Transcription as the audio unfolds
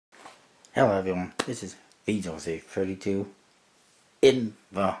Hello everyone, this is VJose32 in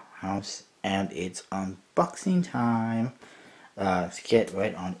the house and it's unboxing time. Let's get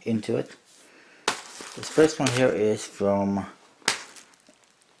right on into it. This first one here is from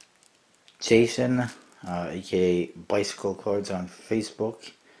Jason, aka Bicycle Cards on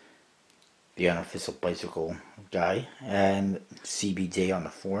Facebook, the unofficial bicycle guy, and CBJ on the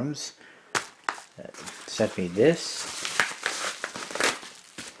forums. Sent me this.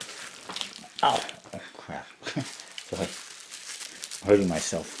 Oh crap. Sorry. I'm hurting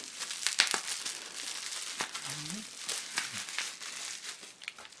myself.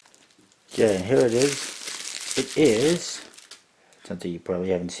 Okay, here it is. It is something you probably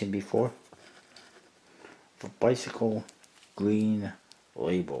haven't seen before. The Bicycle Green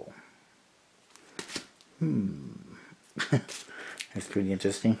Label. That's pretty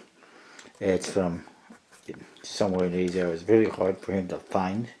interesting. It's from somewhere in Asia. It was very hard for him to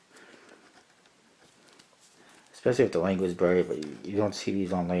find. Especially if the language barrier, but you don't see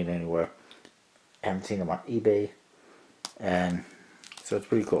these online anywhere. I haven't seen them on eBay. And so it's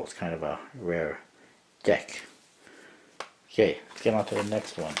pretty cool. It's kind of a rare deck. Okay, let's get on to the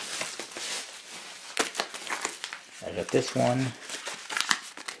next one. I got this one.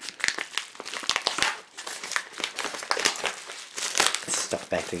 It's stuck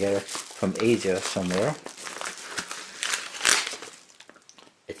back together from Asia somewhere.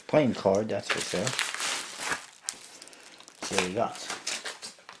 It's playing card, that's for sure. So we got.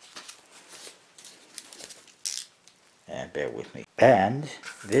 And bear with me. And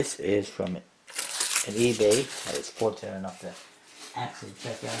this is from an eBay. I was fortunate enough to actually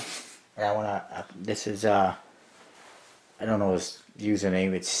check out. And I wanna. This is I don't know his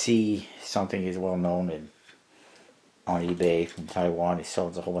username. It's C something. Is well known on eBay from Taiwan. He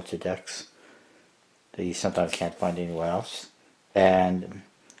sells a whole bunch of decks that you sometimes can't find anywhere else. And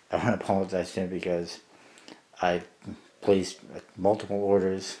I want to apologize to him because I placed multiple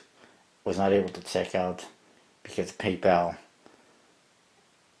orders, was not able to check out because PayPal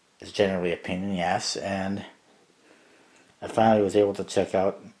is generally a pain in the ass, and I finally was able to check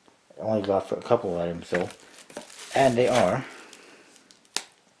out. I only got for a couple of items though, and they are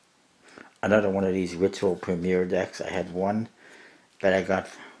another one of these Ritual Premier decks. I had one that I got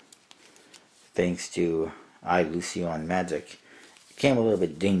thanks to iLucio Magic. It came a little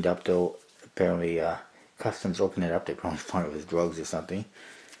bit dinged up though. Apparently customs opened it up, they probably thought it was drugs or something.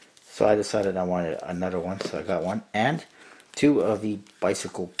 So I decided I wanted another one, so I got one. And two of the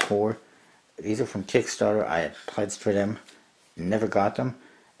Bicycle Core. These are from Kickstarter. I had pledged for them, never got them.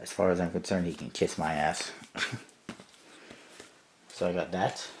 As far as I'm concerned, he can kiss my ass. So I got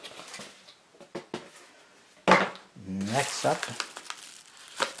that. Next up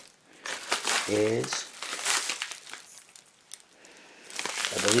is,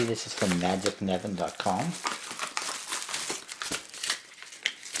 I believe this is from magicnevin.com.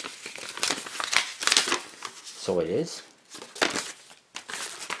 So it is.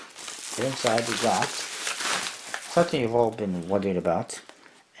 Inside we got something you've all been wondering about,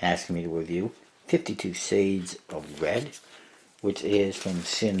 asking me to review. 52 Shades of Red, which is from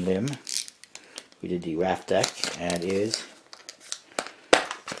Sin Lim. We did the raft deck, and is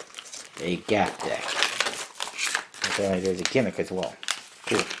a gap deck. Apparently there's a gimmick as well.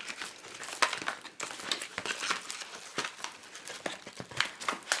 Cool.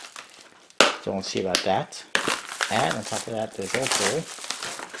 Don't see about that. And on top of that, there's also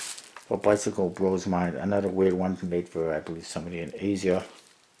for Bicycle Bros Mind, another weird one made for, I believe, somebody in Asia.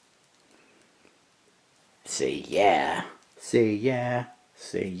 Say yeah. Say yeah.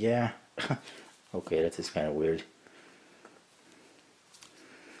 Say yeah. Okay, that's just kind of weird.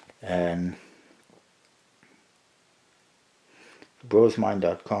 And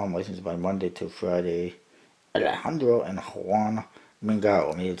brosmind.com, licensed by Monday to Friday. Alejandro and Juan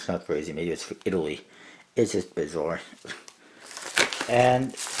Mingao. Maybe it's not crazy, maybe it's for Italy. It's just bizarre.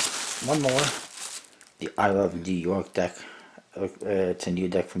 And one more, the I Love New York deck. It's a new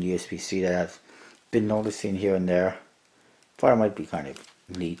deck from the USPC that I've been noticing here and there. Thought it might be kind of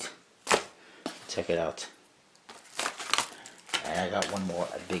neat. Check it out. And I got one more,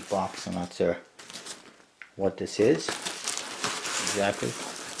 a big box. I'm not sure what this is exactly.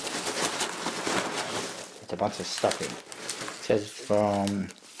 It's a bunch of stuffing. It says it's from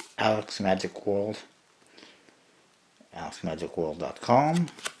Alex Magic World. AlexMagicWorld.com.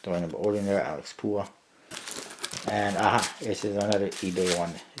 The number ordering there, Alex Pua. And aha, this is another eBay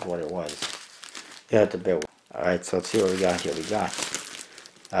one, is what it was. You have to bear with. Alright, so let's see what we got here. We got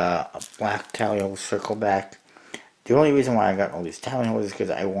a black tally hole circle back. The only reason why I got all these tally holes is because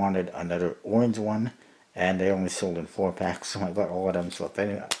I wanted another orange one, and they only sold in 4-packs, so I got all of them. So if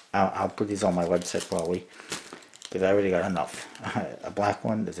any, I'll put these on my website probably, because I already got enough. A black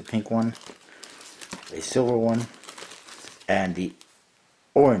one, there's a pink one, a silver one, and the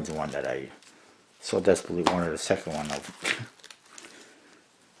orange one that I so desperately wanted a second one of.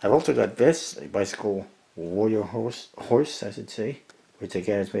 I've also got this, a bicycle warrior horse I should say, which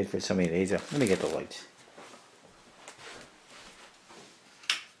again is made for somebody in Asia. Let me get the lights.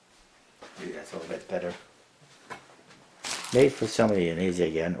 Maybe that's a little bit better. Made for somebody in Asia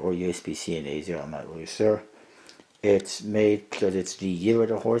again, or USBC in Asia, I'm not really sure. It's made because it's the year of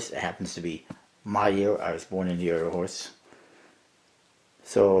the horse. It happens to be my year. I was born in the year of the horse.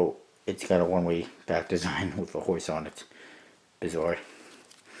 So it's got a one-way back design with a horse on it. Bizarre.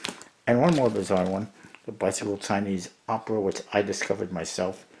 And one more bizarre one. The bicycle Chinese opera, which I discovered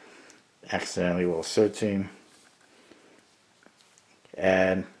myself accidentally while searching.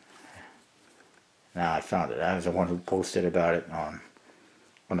 And now I found it. I was the one who posted about it on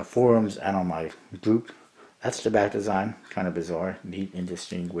the forums and on my group. That's the back design. Kind of bizarre, neat,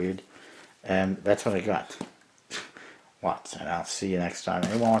 interesting, weird. And that's what I got. Lots. And I'll see you next time.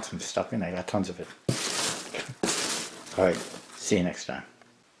 Anyone wants some stuffing? I got tons of it. Alright, see you next time.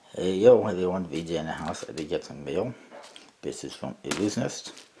 Hey yo, everyone, VJ in the house. I did get some mail. This is from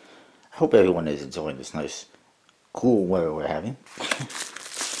Illusionist. I hope everyone is enjoying this nice, cool weather we're having.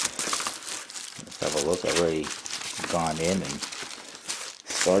 Let's have a look. I've already gone in and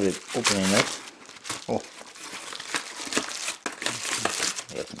started opening it. Oh,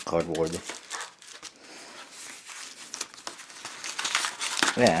 I got some cardboard.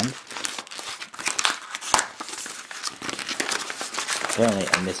 And apparently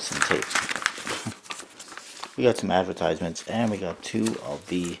I missed some tape. We got some advertisements, and we got 2 of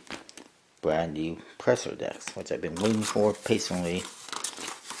the brand new presser decks, which I've been waiting for patiently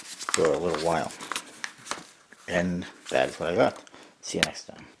for a little while. And that is what I got. See you next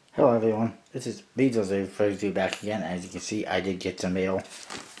time. Hello everyone, this is BJose32 back again. As you can see, I did get some mail.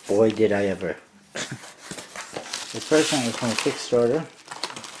 Boy did I ever. The first one is from Kickstarter.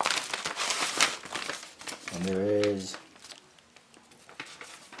 And there is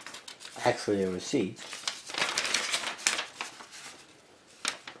actually a receipt.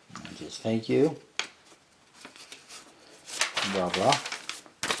 Just thank you. Blah blah.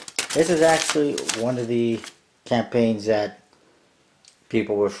 This is actually one of the campaigns that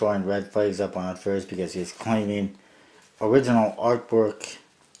people were throwing red flags up on at first because he's claiming original artwork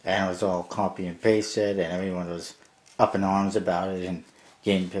and it was all copy and pasted, and everyone was up in arms about it and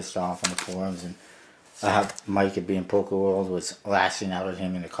getting pissed off on the forums. And Mike at Being Poker World was lashing out at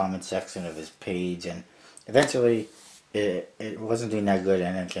him in the comment section of his page, and eventually it wasn't doing that good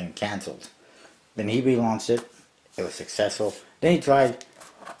and it became cancelled. Then he relaunched it. It was successful. Then he tried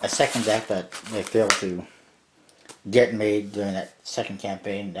a second deck that they failed to get made during that second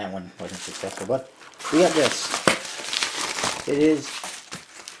campaign. That one wasn't successful, but we got this. It is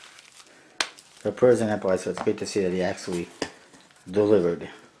the Persian Empire, so it's great to see that he actually delivered.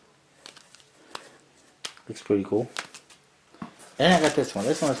 Looks pretty cool. And I got this one.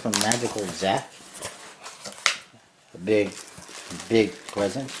 This one is from Magical Zach. A big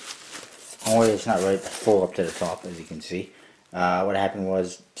present. Only it's not right full up to the top, as you can see. What happened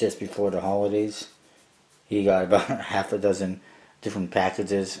was, just before the holidays, he got about half a dozen different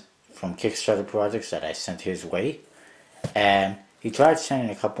packages from Kickstarter projects that I sent his way. And he tried sending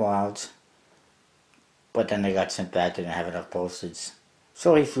a couple out, but then they got sent back, didn't have enough postage.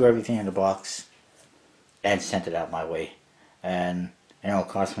 So he threw everything in the box and sent it out my way. And you know, it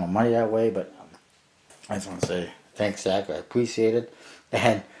cost more money that way, but I just want to say thanks, Zach. I appreciate it.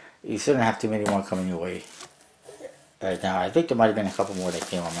 And you shouldn't have too many more coming your way right now. I think there might have been a couple more that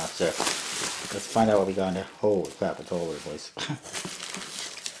came, I'm not sure. Let's find out what we got in there. Holy crap, it's all over the place.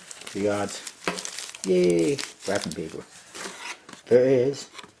 We got, yay, wrapping paper. There is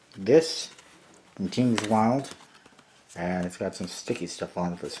this from King's Wild, and it's got some sticky stuff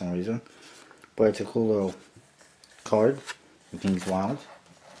on it for some reason. But it's a cool little card from King's Wild.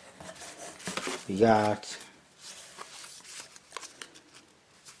 We got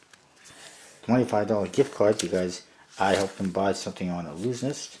 $25 gift card because I helped him buy something on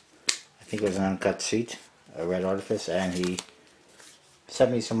Illusionist. I think it was an uncut sheet, a Red Artifice, and he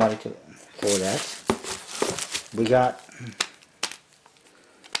sent me some money for that. We got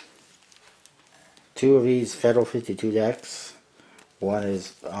 2 of these Federal 52 decks. One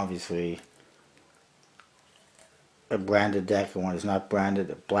is obviously a branded deck, and one is not branded.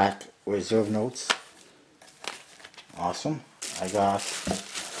 The black reserve notes. Awesome. I got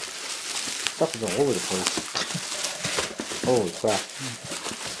stuff is all over the place. Holy crap.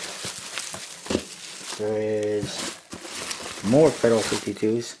 there is more Federal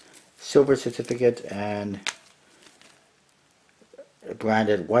 52s, silver certificate, and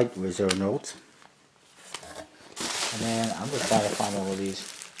branded white reserve notes. And then I'm just trying to find all of these.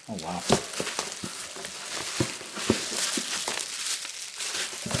 Oh wow.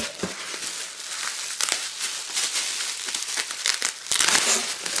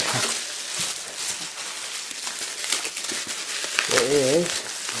 There is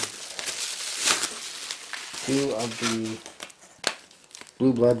 2 of the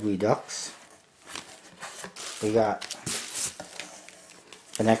Blue Blood Redux. We got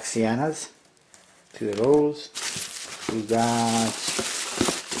Phyrexianas, 2 of those. We got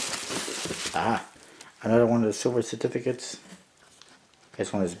another one of the silver certificates.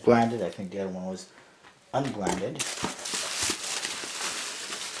 This one is branded. I think the other one was unbranded.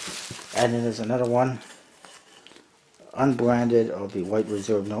 And then there's another one unbranded of the white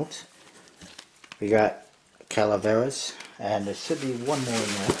reserve notes. We got Calaveras, and there should be one more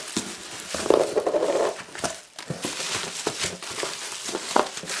in there.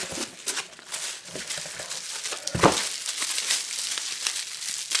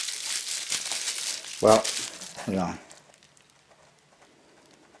 Well, hang on.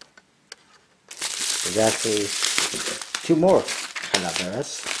 There's actually 2 more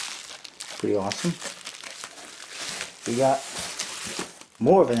Calaveras. Pretty awesome. We got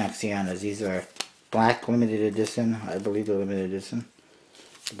more Phyrexianas. These are black limited edition. I believe they're limited edition.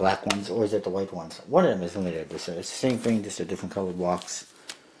 The black ones, or is it the white ones? One of them is limited edition. It's the same thing, just a different colored box.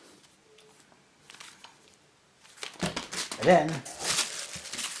 And then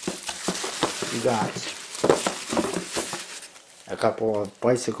we got a couple of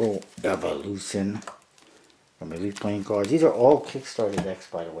Bicycle Evolution from Elite Playing Cards. These are all Kickstarter decks,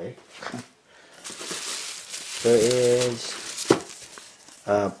 by the way. There is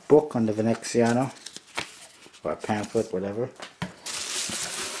a book on the Phyrexiana, or a pamphlet, whatever.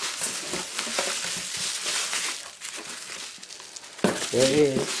 There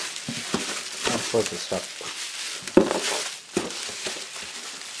is all sorts of stuff.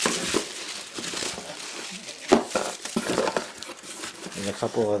 There's a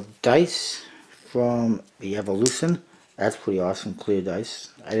couple of dice from the Evolution. That's pretty awesome, clear dice.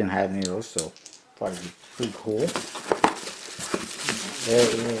 I didn't have any of those, so thought it'd be pretty cool. There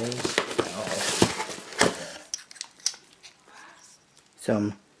is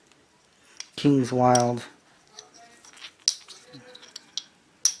some Kingswild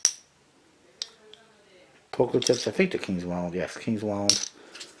poker chips. I think the Kingswild, yes, Kingswild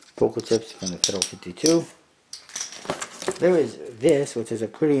poker chips from the Federal 52. There is this, which is a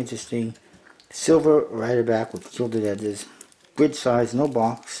pretty interesting silver rider back with gilded edges, grid size, no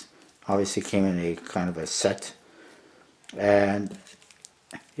box. Obviously came in a kind of a set, and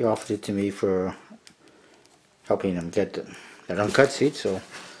he offered it to me for helping him get that uncut seat, so I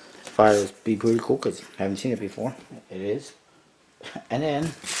thought it would be pretty cool because I haven't seen it before. It is. And then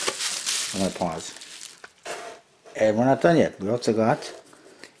I'm going to pause. And we're not done yet. We also got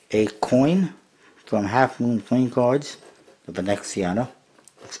a coin from Half Moon Playing Cards, the Phyrexiana.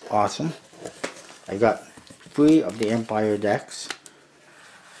 Looks awesome. I got 3 of the Empire decks,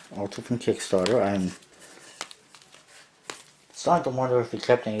 also from Kickstarter. I'm starting to wonder if we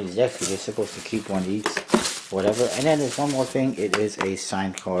kept any of these decks. We're supposed to keep one each, whatever. And then there's one more thing. It is a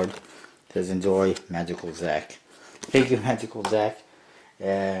signed card. It says enjoy Magical Zach. Thank you, Magical Zach.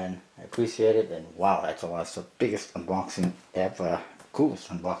 And I appreciate it. And wow, that's a lot of stuff. Biggest unboxing ever. Coolest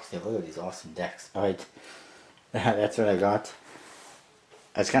unboxing ever. Look at these awesome decks. Alright. That's what I got.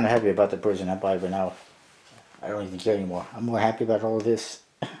 I was kind of happy about the Persian Empire, but now I don't even care anymore. I'm more happy about all of this.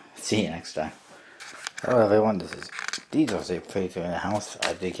 See you next time. Hello everyone, this is DJ Playthrough in the house.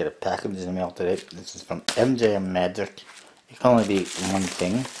 I did get a package in the mail today. This is from MJM Magic. It can only be one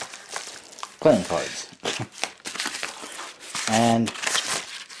thing. Playing cards. And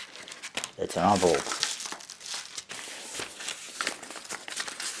it's an envelope.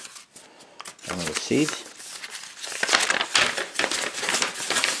 And a receipt.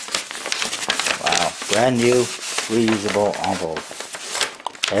 Wow, brand new reusable envelope.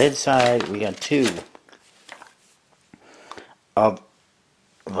 Inside we got 2 of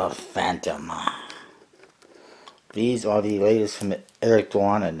the Phantom. These are the latest from Eric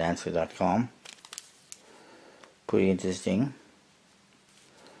Dwan at Dancer.com. Pretty interesting.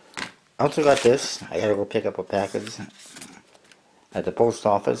 I also got this. I gotta go pick up a package at the post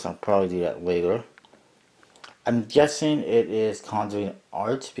office. I'll probably do that later. I'm guessing it is Conjuring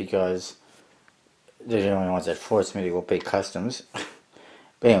Arts because they're the only ones that forced me to go pay customs.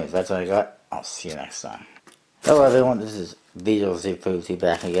 But anyways, that's what I got. I'll see you next time. Hello everyone, this is Visual Security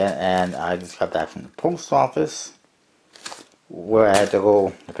back again, and I just got back from the post office where I had to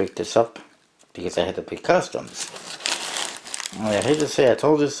go to pick this up because I had to pay customs. I hate to say I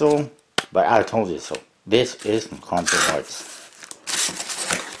told you so, but I told you so. This is from Concord Arts.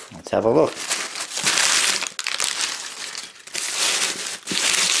 Let's have a look.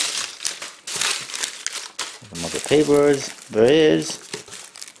 Some other papers. There is.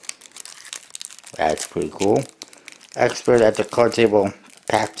 That's pretty cool. Expert at the card table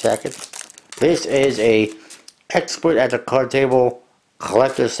pack jacket. This is a Expert at the card table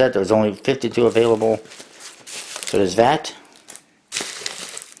collector set. There's only 52 available. So there's that.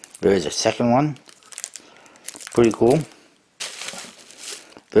 There is a second one. Pretty cool.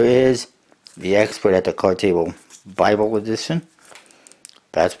 There is the Expert at the card table Bible edition.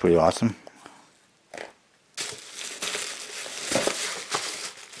 That's pretty awesome.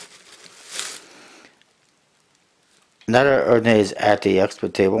 Another Erdnase at the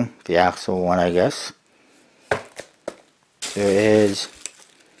Expert table, the actual one, I guess. There is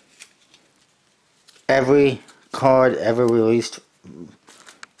every card ever released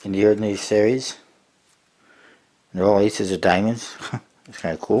in the Erdnase series. And they're all aces of diamonds. It's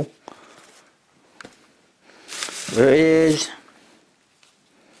kind of cool. There is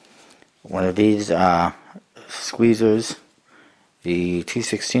one of these squeezers, the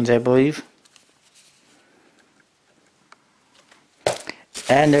 216s, I believe.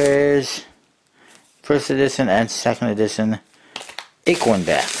 And there's first edition and second edition acorn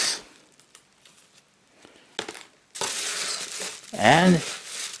backs. And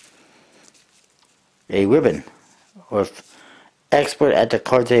a ribbon with Expert at the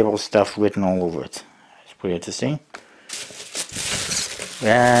card table stuff written all over it. It's pretty interesting.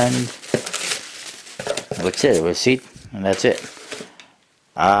 And that's it, a receipt, and that's it.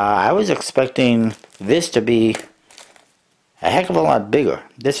 I was expecting this to be a heck of a lot bigger.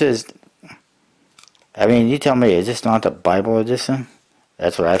 This is, I mean, you tell me, is this not the Bible edition?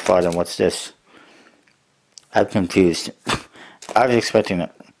 That's what I thought, and what's this? I'm confused. I was expecting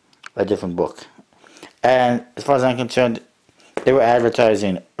a different book. And as far as I'm concerned, they were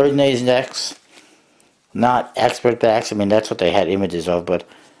advertising Erdnase decks, not Expert backs. I mean, that's what they had images of, but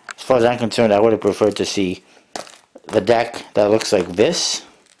as far as I'm concerned, I would have preferred to see the deck that looks like this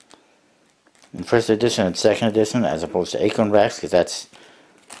in first edition and second edition, as opposed to acorn backs, because that's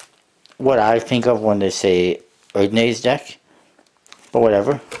what I think of when they say Erdnase deck. But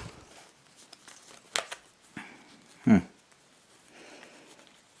whatever.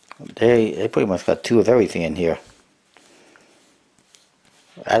 They pretty much got two of everything in here.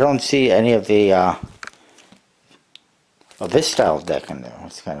 I don't see any of the of this style deck in there.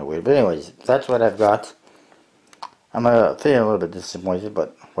 It's kind of weird. But anyways, that's what I've got. I'm feeling a little bit disappointed,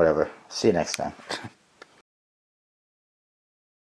 but whatever. See you next time.